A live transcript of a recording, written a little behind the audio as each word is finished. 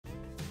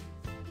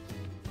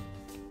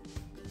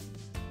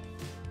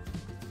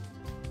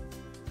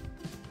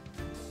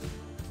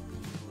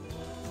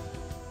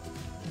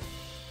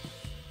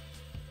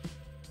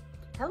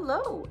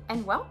Hello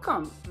and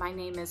welcome. My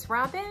name is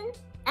Robyn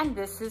and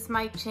this is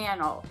my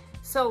channel.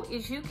 So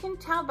as you can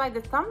tell by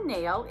the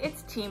thumbnail,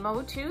 it's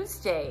Temu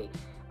Tuesday.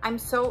 I'm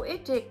so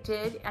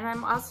addicted, and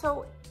I'm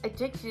also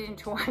addicted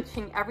into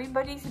watching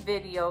everybody's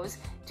videos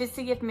to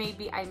see if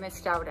maybe I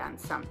missed out on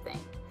something.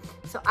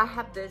 So I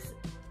have this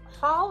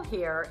haul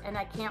here and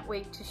I can't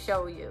wait to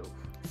show you.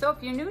 So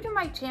if you're new to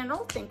my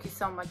channel, thank you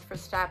so much for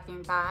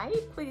stopping by.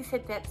 Please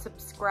hit that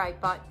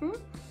subscribe button.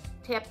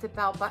 Tap the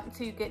bell button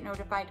so you get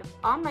notified of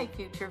all my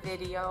future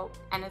video,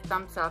 and a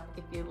thumbs up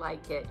if you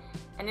like it.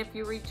 And if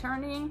you're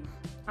returning,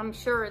 I'm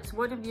sure it's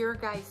one of your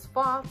guys'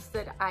 faults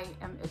that I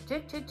am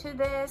addicted to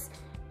this,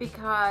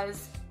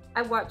 because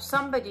I watched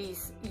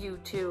somebody's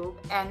YouTube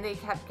and they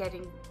kept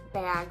getting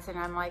bags and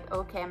I'm like,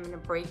 okay, I'm gonna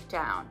break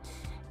down.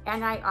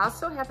 And I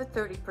also have a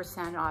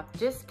 30% off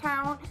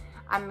discount.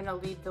 I'm gonna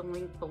leave the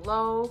link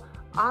below.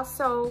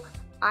 Also,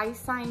 I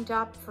signed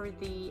up for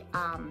the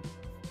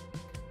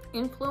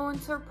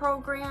influencer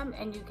program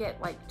and you get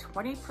like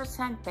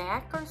 20%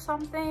 back or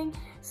something.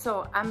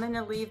 So I'm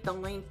gonna leave the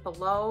link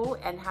below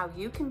and how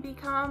you can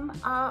become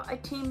a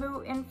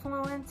Temu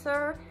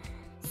influencer.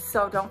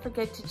 So don't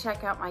forget to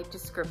check out my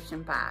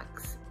description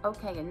box.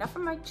 Okay, enough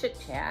of my chit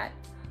chat.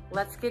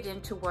 Let's get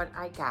into what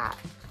I got.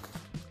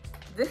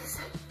 This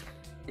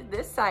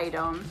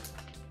item,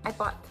 I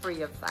bought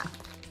 3 of them.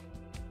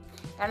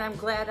 And I'm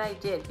glad I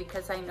did,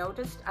 because I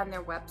noticed on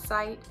their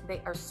website,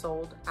 they are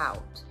sold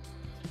out.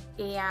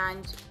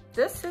 And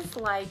this is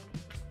like,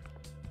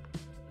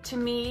 to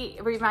me,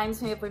 it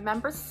reminds me of,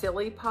 remember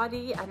Silly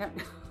Putty? I don't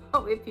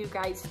know if you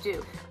guys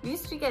do. We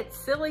used to get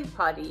Silly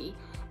Putty,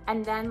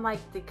 and then like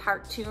the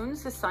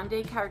cartoons, the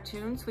Sunday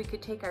cartoons, we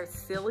could take our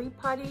Silly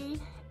Putty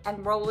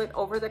and roll it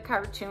over the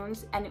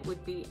cartoons and it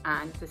would be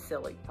on the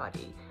Silly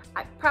Putty.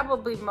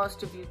 Probably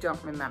most of you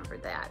don't remember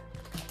that.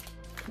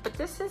 But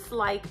this is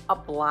like a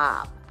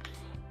blob,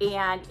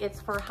 and it's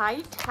for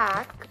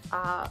high-tech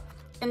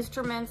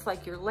instruments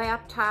like your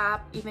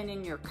laptop, even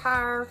in your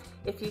car.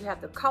 If you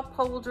have the cup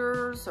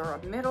holders or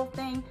a middle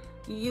thing,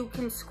 you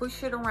can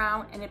squish it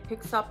around and it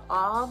picks up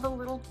all the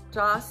little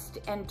dust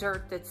and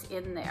dirt that's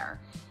in there.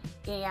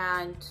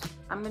 And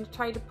I'm going to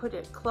try to put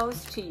it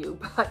close to you,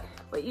 but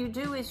what you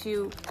do is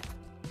you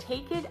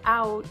take it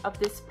out of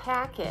this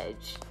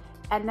package,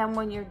 and then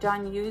when you're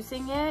done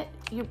using it,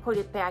 you put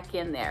it back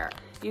in there.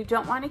 You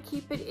don't want to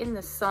keep it in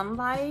the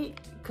sunlight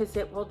because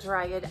it will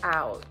dry it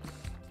out.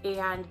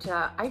 And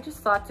I just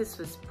thought this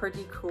was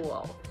pretty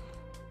cool.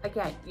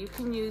 Again, you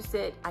can use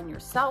it on your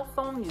cell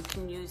phone, you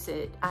can use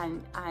it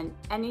on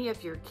any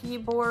of your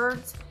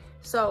keyboards.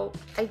 So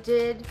I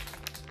did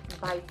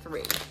buy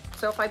 3.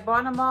 So if I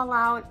bought them all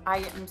out,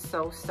 I am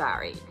so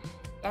sorry.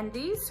 And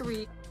these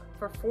read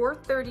for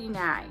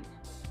 $4.39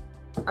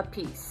 a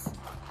piece.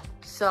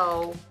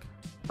 So,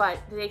 but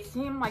they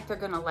seem like they're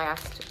gonna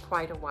last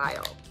quite a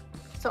while.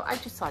 So I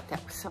just thought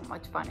that was so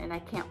much fun, and I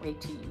can't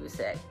wait to use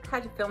it. I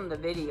had to film the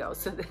video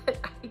so that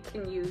I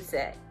can use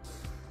it.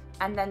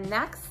 And the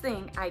next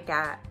thing I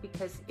got,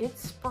 because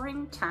it's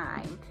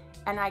springtime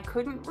and I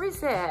couldn't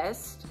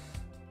resist,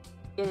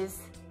 is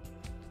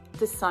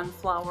the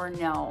sunflower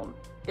gnome.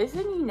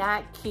 Isn't he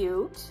not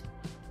cute?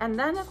 And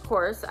then of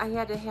course I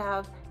had to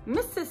have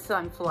Mrs.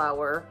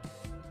 Sunflower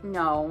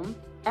gnome,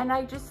 and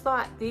I just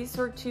thought these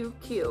were too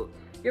cute.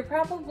 You're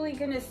probably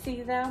gonna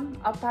see them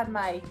up on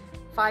my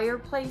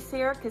fireplace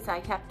here because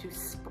I have to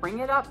spring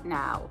it up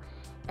now.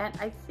 And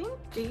I think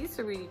these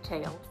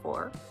retailed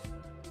for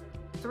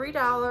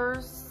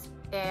 $3,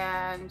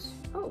 and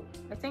oh,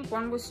 I think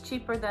one was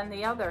cheaper than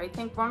the other. I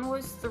think one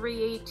was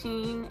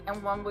 $3.18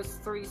 and one was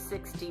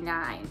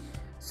 $3.69.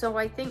 So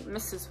I think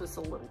Mrs. was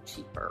a little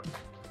cheaper.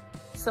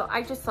 So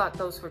I just thought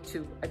those were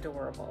too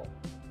adorable.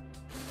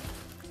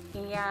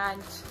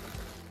 And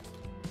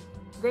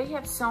they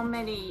have so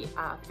many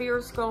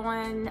fairs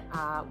going.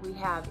 We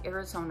have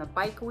Arizona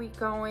Bike Week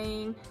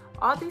going.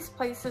 All these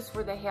places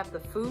where they have the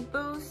food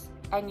booths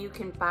and you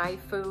can buy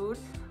food.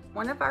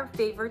 One of our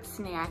favorite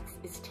snacks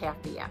is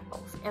taffy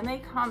apples, and they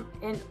come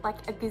in like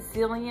a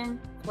gazillion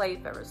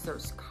flavors.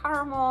 There's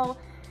caramel,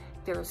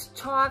 there's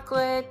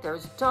chocolate,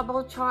 there's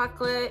double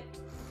chocolate.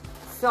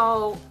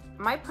 So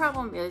my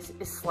problem is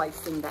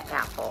slicing the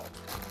apple.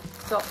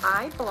 So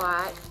I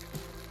bought,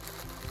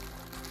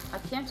 I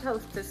can't tell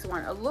if this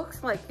one, it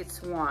looks like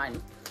it's one,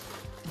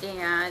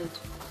 and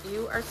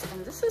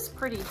this is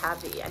pretty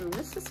heavy. I mean,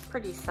 this is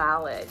pretty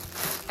solid.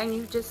 And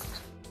you just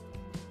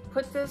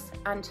put this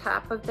on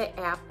top of the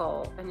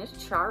apple, and it's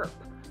sharp,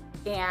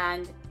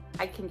 and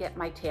I can get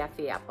my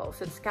taffy apples.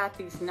 It's got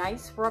these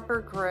nice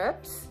rubber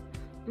grips.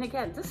 And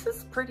again, this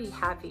is pretty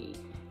heavy.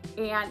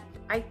 And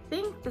I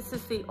think this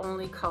is the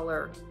only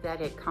color that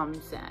it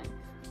comes in.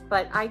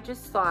 But I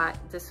just thought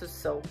this was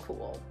so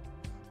cool.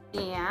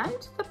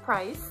 And the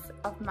price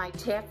of my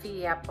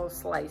taffy apple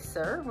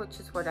slicer, which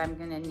is what I'm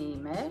gonna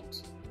name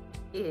it,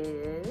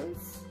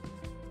 is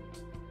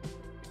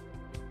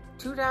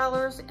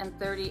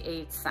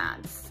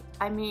 $2.38.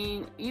 I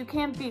mean, you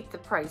can't beat the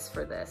price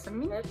for this. I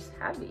mean, it's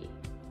heavy.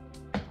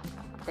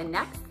 The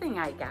next thing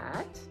I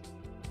got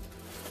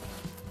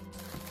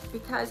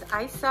because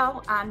I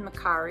sell on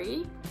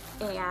Mercari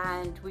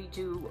and we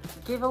do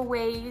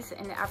giveaways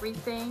and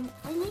everything.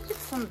 I needed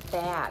some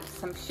bags,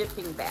 some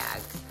shipping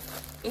bags.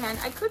 And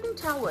I couldn't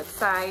tell what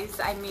size.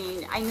 I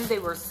mean, I knew they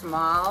were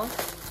small,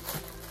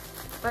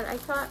 but I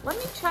thought, let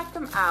me check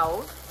them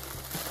out.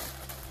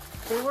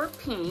 They were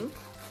pink,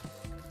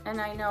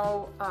 and I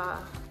know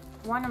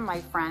one of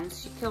my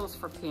friends, she kills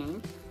for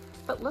pink,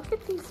 but look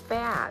at these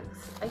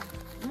bags.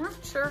 I'm not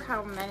sure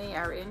how many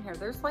are in here.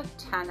 There's like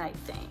 10, I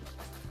think.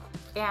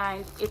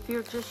 And if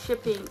you're just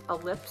shipping a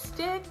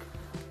lipstick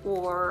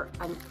or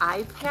an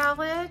eye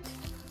palette,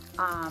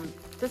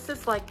 this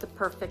is like the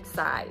perfect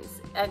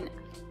size. And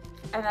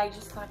I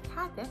just thought,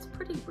 God, that's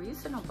pretty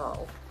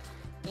reasonable.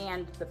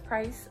 And the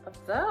price of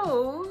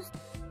those,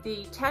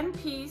 the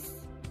 10-piece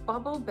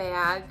bubble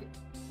bag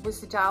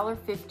was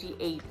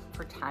 $1.58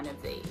 for 10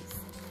 of these.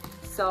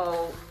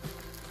 So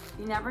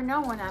you never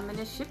know when I'm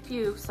gonna ship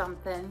you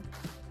something.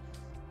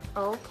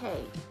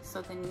 Okay,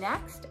 so the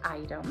next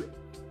item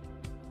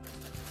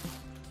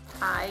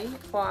I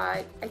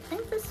bought, I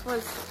think this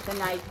was the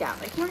nightgown.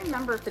 I can't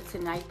remember if it's a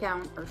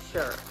nightgown or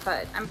shirt,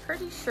 but I'm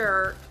pretty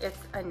sure it's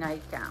a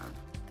nightgown.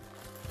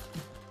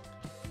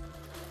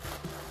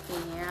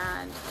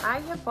 And I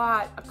have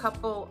bought a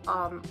couple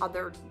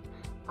other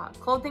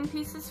clothing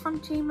pieces from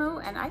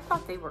Temu, and I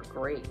thought they were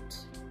great.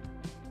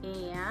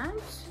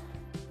 And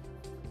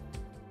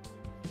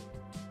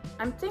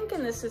I'm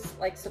thinking this is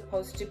like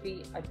supposed to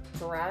be a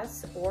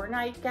dress or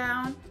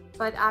nightgown,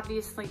 but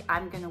obviously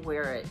I'm gonna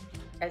wear it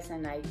as a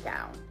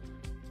nightgown.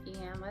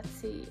 And let's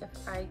see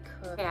if I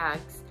could.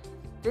 Bags.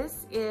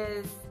 This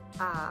is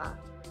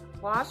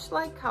Wash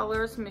Like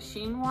Colors,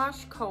 machine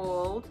wash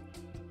cold,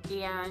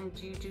 and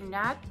you do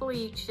not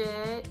bleach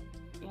it.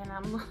 And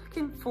I'm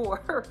looking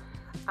for,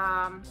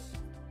 oh,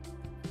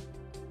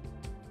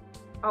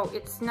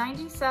 it's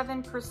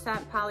 97%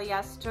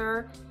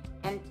 polyester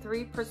and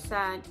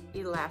 3%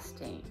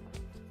 elastane.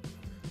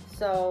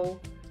 So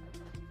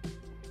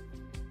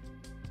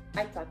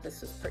I thought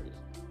this was pretty.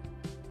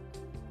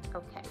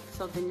 Okay,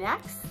 so the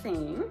next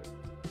thing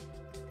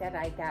that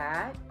I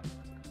got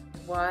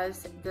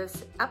was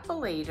this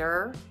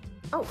epilator.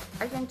 Oh,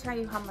 I didn't tell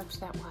you how much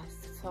that was.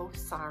 So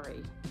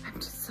sorry. I'm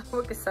just so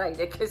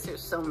excited because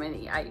there's so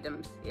many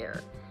items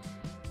here.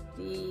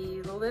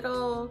 The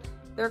little,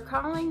 they're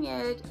calling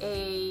it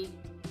a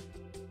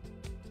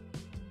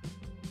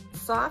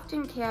soft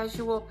and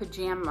casual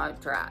pajama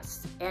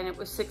dress, and it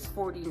was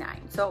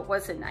 $6.49, so it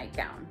was a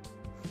nightgown.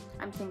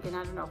 I'm thinking,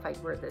 I don't know if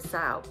I'd wear this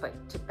out, but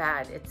to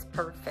bed, it's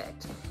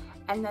perfect.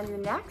 And then the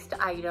next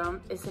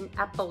item is an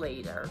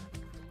epilator.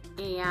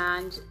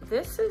 And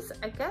this is,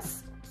 I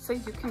guess, so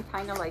you can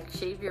kind of like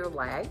shave your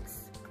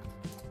legs.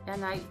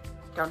 And I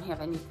don't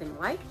have anything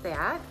like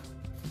that.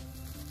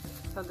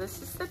 So this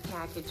is the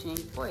packaging.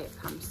 Boy, it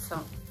comes so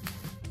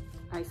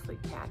nicely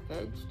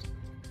packaged.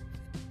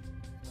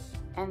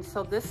 And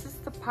so this is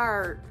the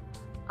part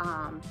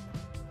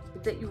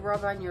that you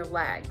rub on your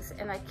legs.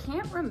 And I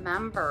can't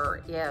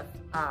remember if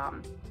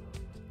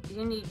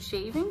you need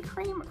shaving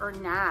cream or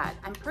not.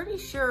 I'm pretty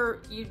sure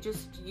you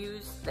just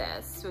use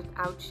this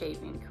without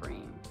shaving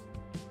cream.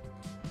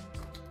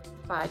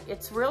 But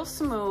it's real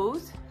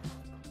smooth.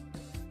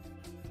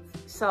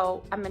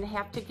 So I'm gonna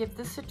have to give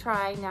this a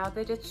try now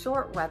that it's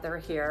short weather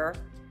here.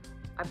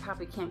 I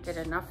probably can't get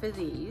enough of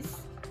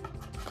these.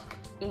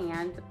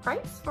 And the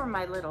price for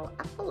my little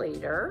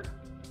epilator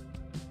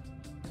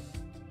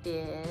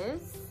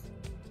is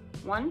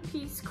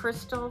one-piece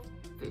crystal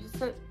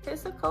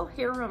physical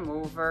hair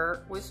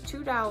remover was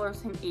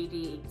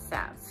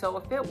 $2.88. So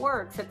if it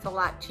works, it's a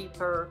lot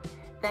cheaper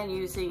than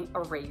using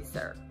a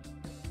razor.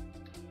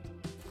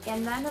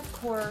 And then of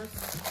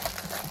course,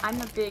 I'm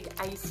a big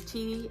iced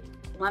tea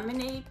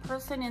lemonade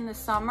person in the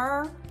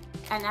summer,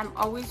 and I'm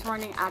always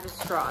running out of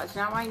straws.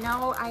 Now I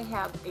know I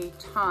have a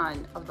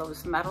ton of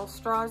those metal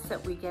straws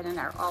that we get in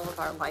all of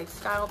our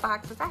lifestyle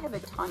boxes. I have a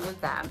ton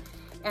of them,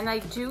 and I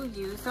do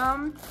use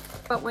them,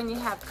 but when you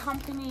have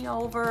company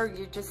over,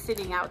 you're just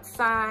sitting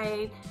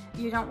outside,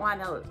 you don't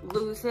want to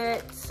lose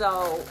it.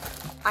 So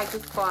I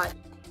just bought,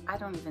 I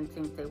don't even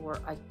think they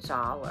were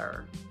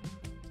 $1.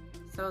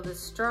 So the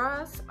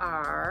straws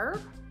are,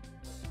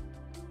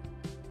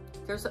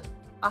 there's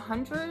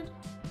 100.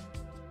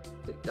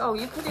 Oh,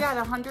 you could have got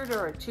 100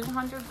 or a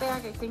 200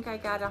 bag. I think I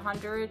got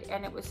 100,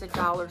 and it was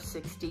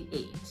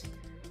 $1.68.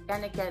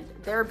 And again,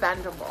 they're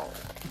bendable,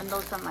 and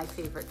those are my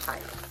favorite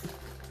types.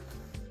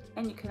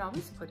 And you can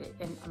always put it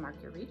in a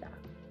margarita.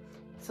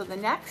 So the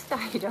next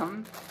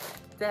item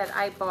that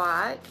I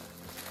bought,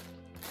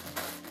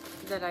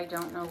 that I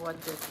don't know what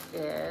this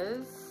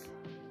is,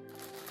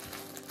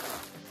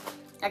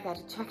 I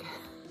gotta check it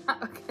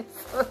out. Okay,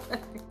 so,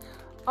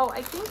 oh,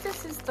 I think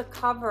this is the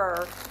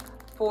cover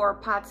for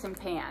pots and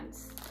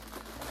pans.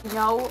 You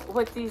know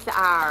what these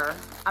are?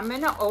 I'm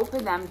gonna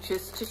open them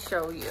just to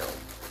show you,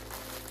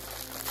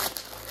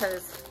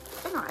 because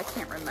I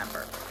can't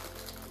remember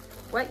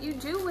what you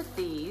do with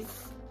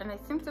these. And I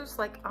think there's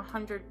like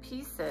 100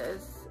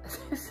 pieces.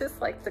 This is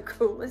like the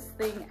coolest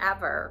thing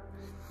ever.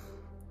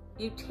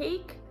 You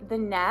take the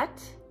net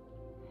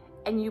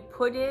and you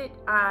put it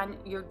on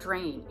your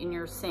drain in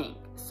your sink.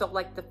 So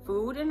like the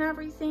food and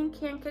everything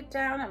can't get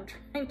down. I'm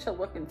trying to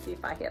look and see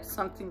if I have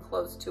something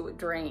close to a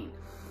drain.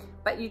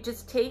 But you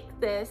just take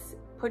this,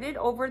 put it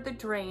over the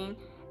drain,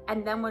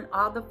 and then when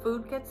all the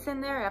food gets in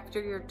there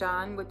after you're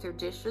done with your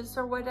dishes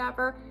or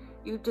whatever,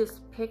 you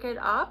just pick it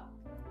up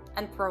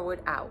and throw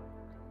it out.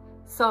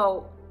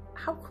 So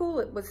how cool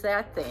it was,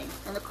 that thing?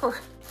 And of course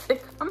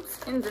it comes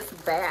in this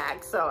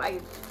bag. So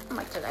I'm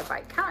like, did I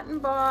buy cotton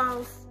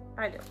balls?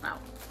 I don't know.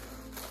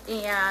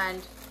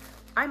 And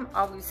I'm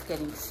always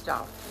getting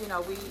stuff. You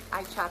know,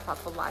 I chop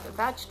up a lot of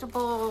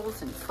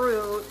vegetables and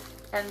fruit,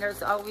 and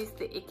there's always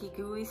the icky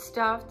gooey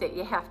stuff that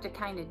you have to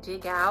kind of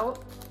dig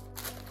out.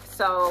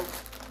 So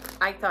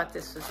I thought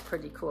this was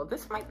pretty cool.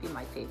 This might be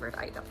my favorite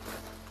item.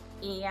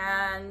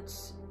 And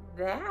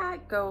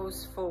that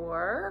goes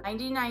for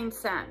 99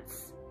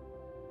 cents.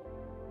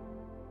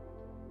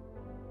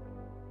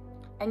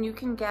 And you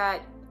can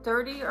get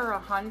 30 or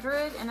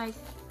 100, and I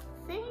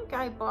think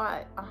I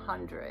bought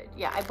 100.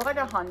 Yeah, I bought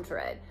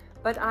 100,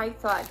 but I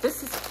thought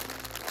this is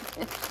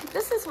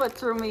what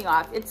threw me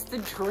off. It's the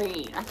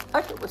drain. I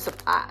thought it was a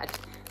pot,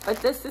 but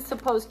this is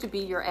supposed to be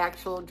your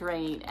actual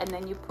drain, and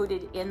then you put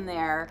it in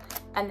there,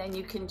 and then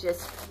you can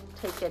just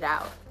take it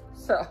out.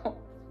 So,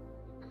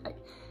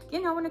 you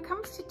know, when it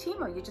comes to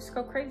Temu, you just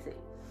go crazy.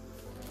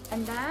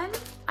 And then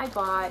I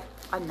bought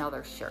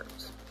another shirt.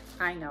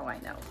 I know.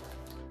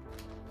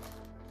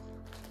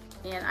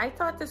 And I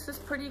thought this was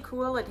pretty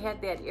cool. It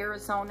had that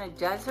Arizona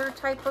desert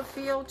type of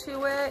feel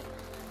to it.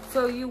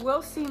 So you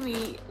will see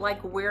me like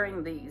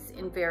wearing these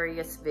in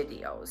various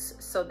videos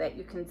so that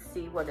you can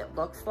see what it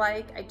looks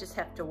like. I just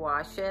have to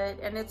wash it.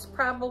 And it's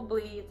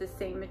probably the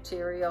same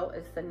material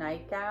as the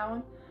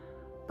nightgown.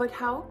 But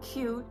how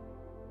cute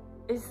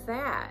is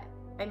that?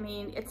 I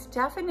mean, it's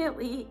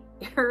definitely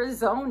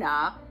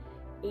Arizona.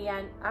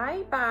 And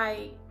I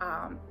buy,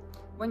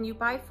 when you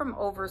buy from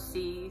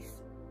overseas,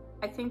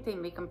 I think they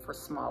make them for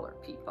smaller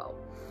people.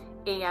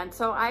 And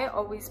so I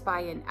always buy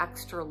an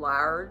extra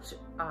large,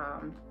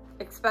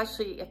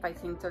 especially if I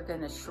think they're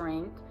gonna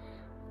shrink.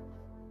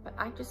 But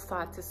I just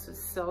thought this was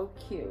so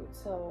cute.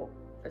 So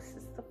this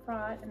is the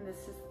front and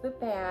this is the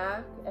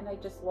back, and I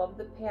just love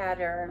the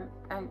pattern.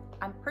 And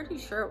I'm pretty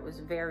sure it was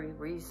very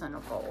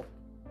reasonable.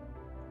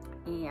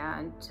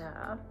 And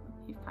let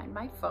me find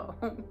my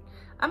phone.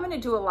 I'm gonna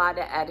do a lot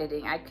of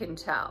editing, I can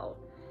tell.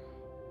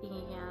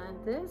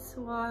 And this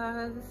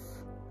was,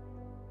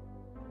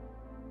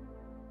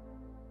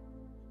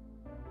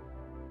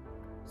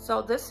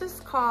 so this is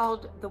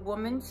called the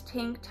woman's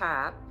tank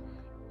top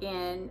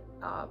in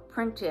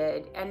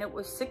printed, and it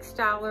was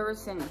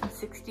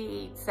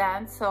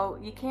 $6.68. So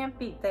you can't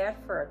beat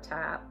that for a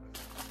top.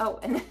 Oh,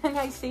 and then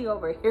I see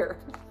over here,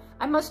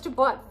 I must have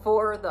bought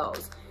 4 of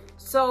those.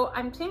 So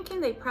I'm thinking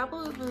they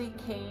probably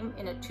came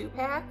in a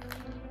 2-pack,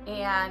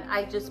 and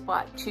I just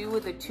bought 2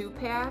 of the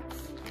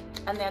 2-packs,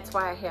 and that's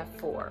why I have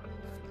 4.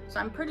 So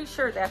I'm pretty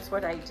sure that's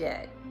what I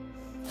did.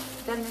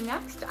 Then the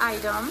next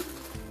item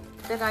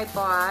that I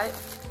bought,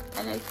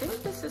 and I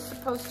think this is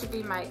supposed to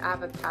be my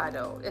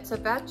avocado. It's a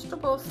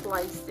vegetable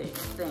slicing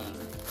thing.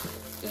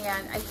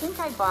 And I think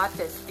I bought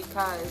this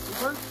because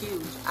we're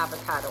huge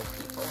avocado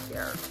people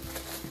here.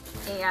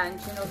 And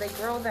you know, they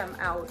grow them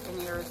out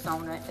in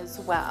Arizona as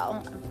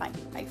well. I'm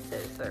finding my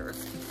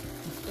scissors.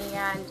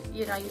 And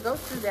you know, you go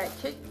through that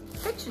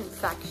kitchen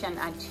section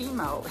on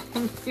Temu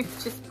and you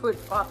just put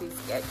all these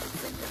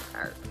gadgets in your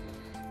cart.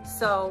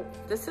 So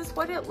this is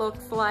what it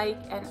looks like,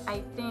 and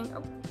I think,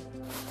 oh,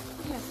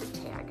 it has a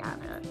tag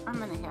on it. I'm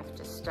gonna have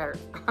to start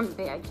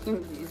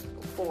unbagging these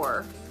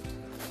before.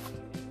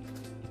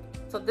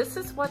 So this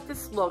is what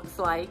this looks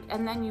like,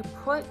 and then you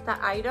put the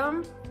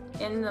item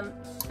in the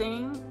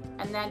thing,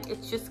 and then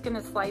it's just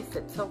gonna slice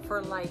it. So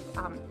for like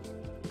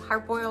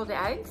hard-boiled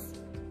eggs,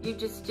 you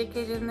just stick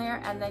it in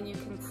there, and then you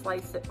can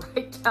slice it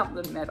right down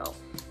the middle.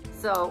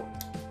 So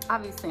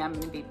obviously I'm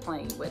gonna be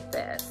playing with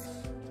this.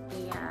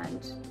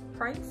 And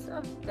price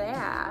of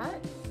that,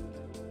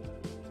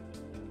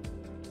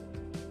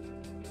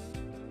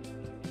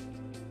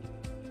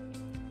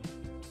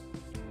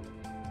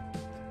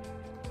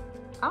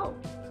 oh,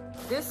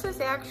 this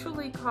is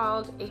actually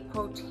called a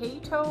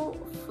potato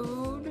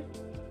food.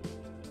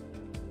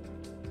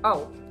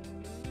 Oh,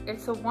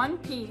 it's a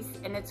 1-piece,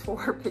 and it's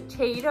for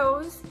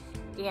potatoes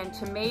and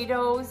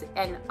tomatoes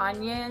and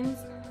onions.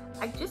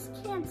 I just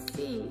can't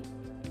see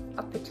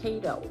a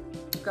potato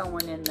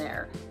going in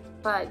there,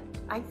 but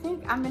I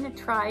think I'm gonna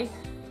try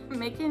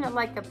making it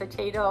like a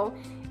potato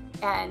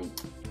and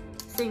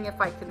seeing if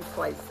I can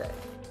slice it.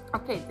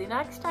 Okay, the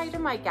next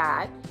item I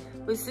got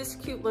was this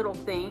cute little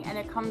thing, and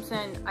it comes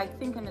in, I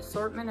think, an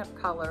assortment of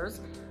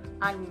colors.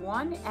 On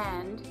one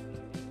end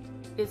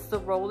is the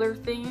roller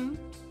thing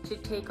to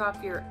take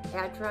off your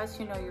address,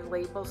 you know, your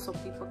label, so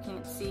people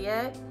can't see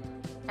it.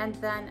 And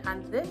then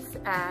on this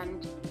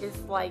end is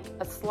like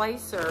a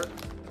slicer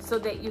so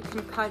that you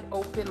can cut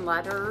open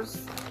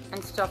letters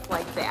and stuff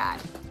like that.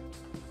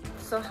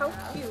 So how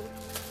cute.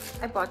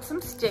 I bought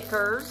some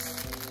stickers,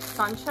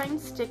 sunshine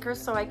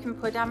stickers, so I can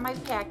put on my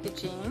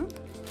packaging.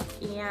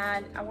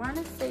 And I want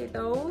to say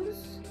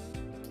those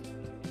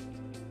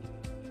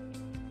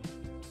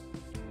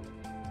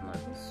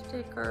little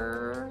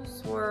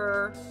stickers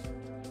were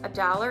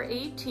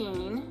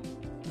 $1.18.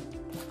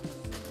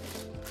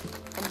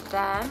 And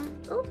then,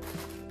 oops,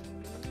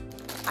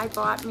 I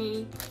bought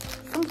me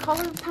some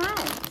colored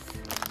pens.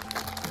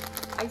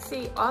 I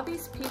see all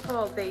these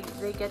people, they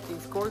get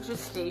these gorgeous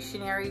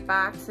stationery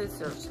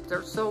boxes.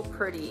 They're so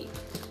pretty,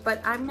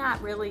 but I'm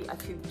not really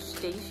a huge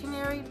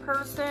stationery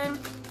person,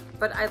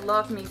 but I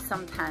love me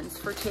some pens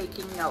for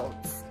taking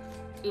notes.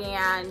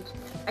 And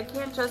I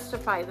can't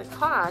justify the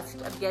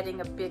cost of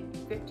getting a big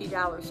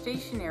 $50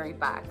 stationery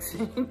box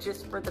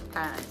just for the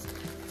pens.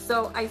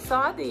 So I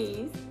saw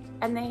these,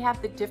 and they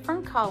have the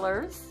different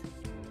colors,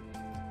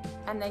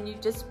 and then you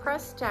just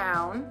press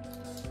down,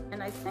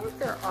 and I think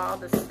they're all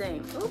the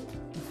same. Oop.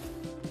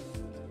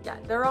 Yeah,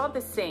 they're all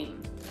the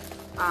same.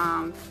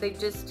 They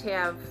just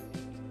have,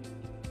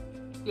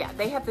 yeah,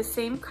 they have the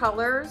same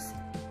colors,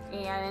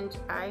 and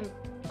I'm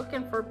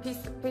looking for a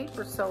piece of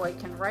paper so I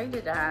can write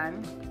it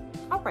on.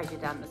 I'll write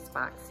it on this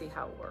box, see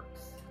how it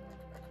works.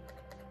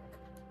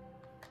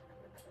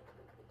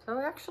 So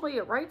actually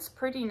it writes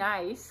pretty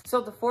nice.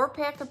 So the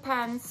 4-pack of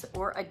pens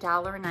were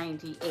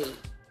 $1.98.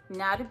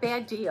 Not a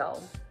bad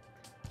deal.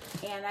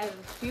 And I have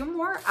a few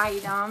more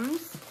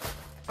items,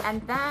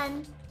 and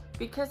then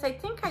because I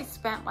think I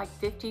spent like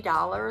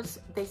 $50,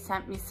 they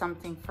sent me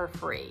something for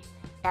free,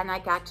 and I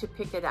got to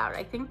pick it out.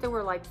 I think there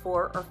were like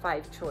 4 or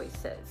 5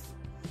 choices.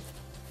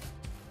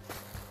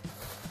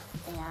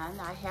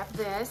 And I have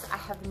this. I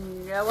have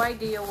no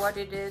idea what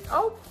it is.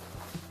 Oh,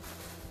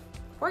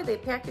 boy, they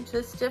package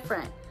this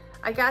different.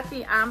 I got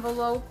the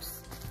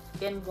envelopes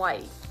in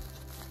white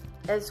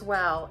as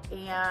well,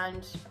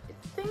 and I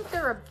think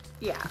they're,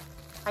 yeah,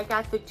 I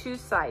got the 2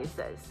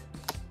 sizes,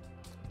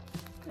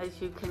 as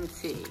you can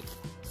see.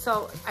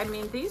 So, I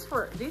mean, these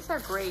are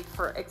great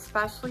for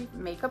especially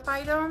makeup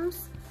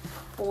items,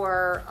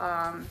 or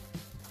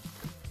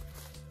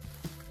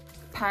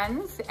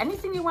pens.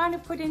 Anything you want to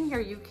put in here,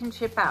 you can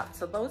ship out.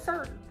 So those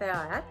are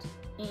that,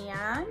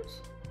 and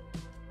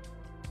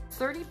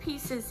 30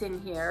 pieces in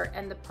here,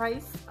 and the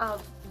price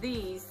of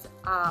these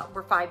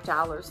were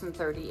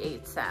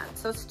 $5.38.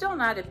 So still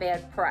not a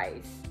bad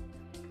price.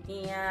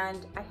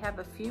 And I have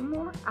a few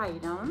more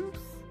items.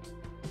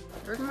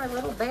 Where'd my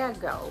little bag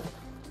go?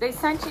 They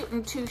sent it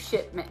in 2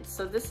 shipments.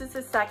 So this is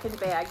the second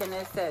bag, and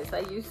it says, I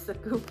used the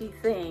goofy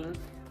thing,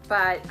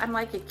 but I'm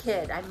like a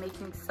kid. I'm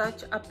making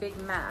such a big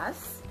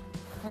mess.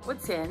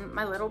 What's in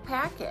my little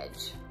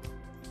package?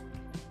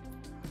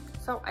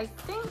 So I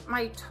think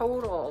my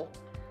total,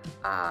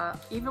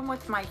 even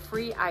with my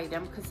free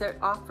item, because it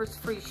offers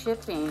free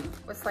shipping,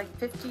 was like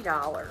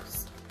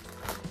 $50.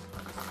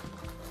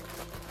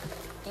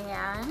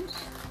 And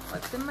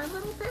what's in my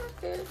little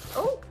package?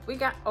 Oh, we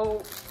got,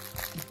 oh,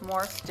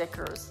 more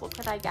stickers. Look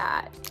what I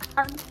got.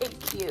 Aren't they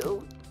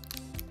cute?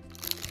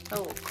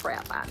 Oh,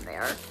 crap on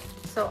there.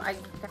 So I,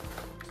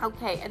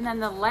 okay, and then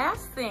the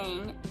last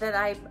thing that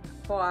I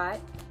bought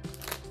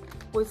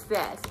was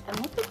this. And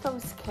look at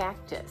those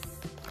cactus.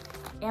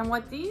 And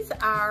what these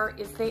are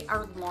is they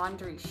are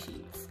laundry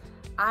sheets.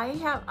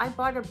 I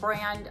bought a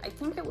brand, I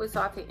think it was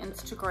off of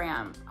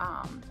Instagram.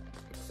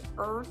 It's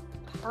Earth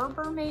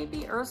Harbor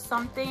maybe, or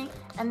something,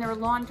 and they're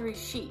laundry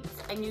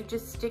sheets, and you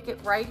just stick it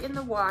right in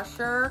the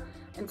washer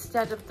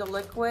instead of the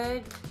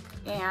liquid,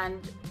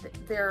 and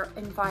they're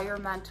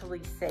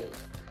environmentally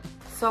safe.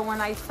 So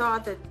when I saw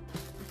that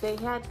they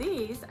had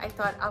these, I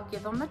thought I'll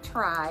give them a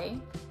try,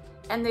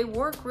 and they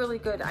work really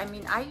good. I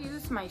mean, I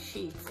use my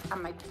sheets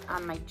on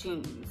my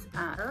jeans.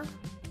 I'll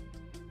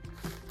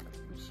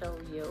show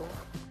you.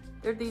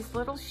 They're these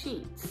little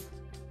sheets,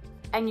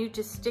 and you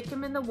just stick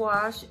them in the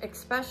wash,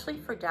 especially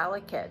for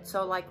delicate.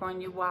 So like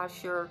when you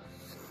wash your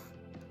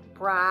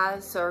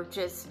bras or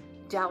just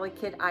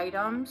delicate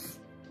items,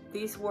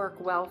 these work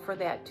well for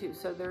that too.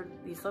 So they're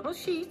these little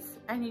sheets,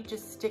 and you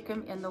just stick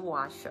them in the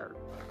washer.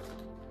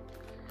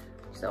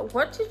 So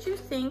what did you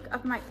think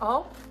of my,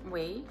 oh,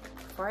 wait,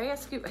 before I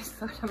ask you what I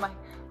thought of my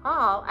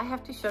haul, I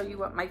have to show you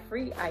what my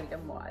free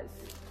item was.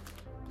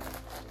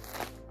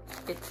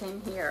 It's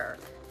in here.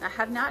 I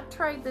have not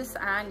tried this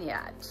on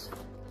yet,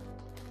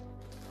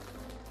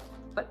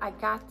 but I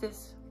got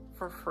this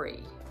for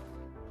free.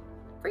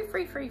 Free,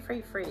 free, free,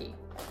 free, free.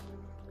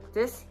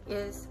 This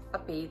is a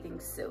bathing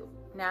suit.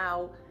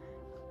 Now,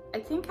 I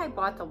think I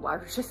bought the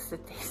largest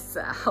that they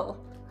sell,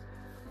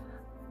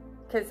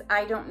 because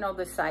I don't know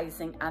the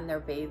sizing on their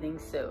bathing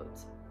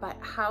suits. But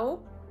how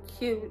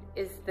cute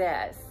is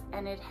this?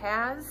 And it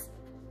has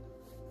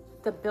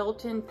the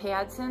built-in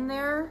pads in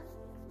there,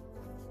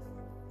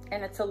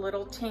 and it's a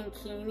little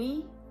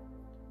tankini.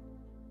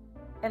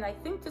 And I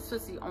think this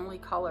was the only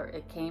color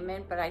it came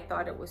in, but I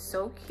thought it was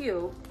so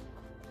cute.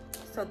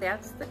 So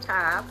that's the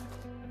top.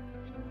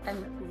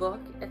 And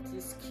look at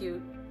these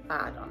cute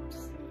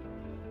bottoms.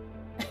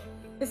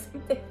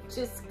 Isn't that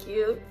just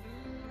cute?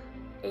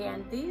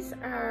 And these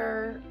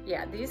are,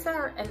 yeah, these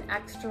are an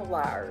extra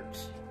large,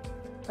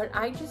 but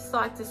I just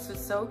thought this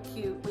was so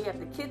cute. We have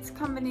the kids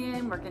coming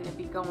in, we're gonna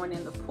be going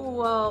in the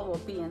pool,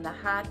 we'll be in the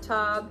hot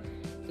tub,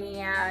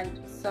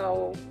 and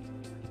so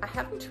I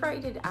haven't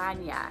tried it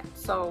on yet.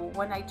 So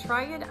when I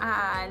try it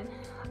on,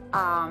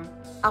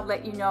 I'll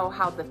let you know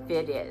how the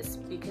fit is,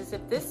 because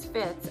if this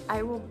fits,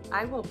 I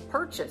will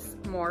purchase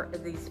more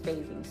of these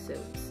bathing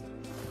suits.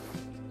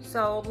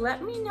 So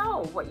let me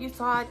know what you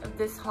thought of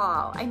this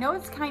haul. I know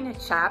it's kind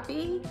of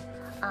choppy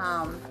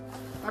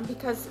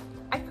because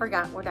I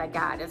forgot what I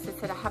got. As I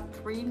said, I have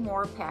 3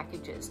 more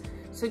packages.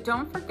 So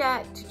don't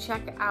forget to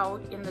check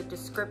out in the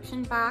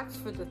description box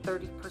for the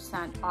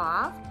 30%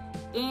 off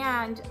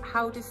and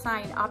how to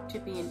sign up to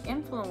be an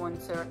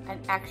influencer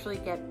and actually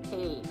get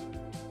paid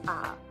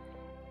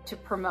to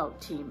promote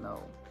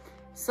Temu.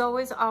 So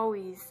as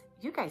always,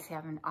 you guys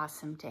have an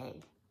awesome day.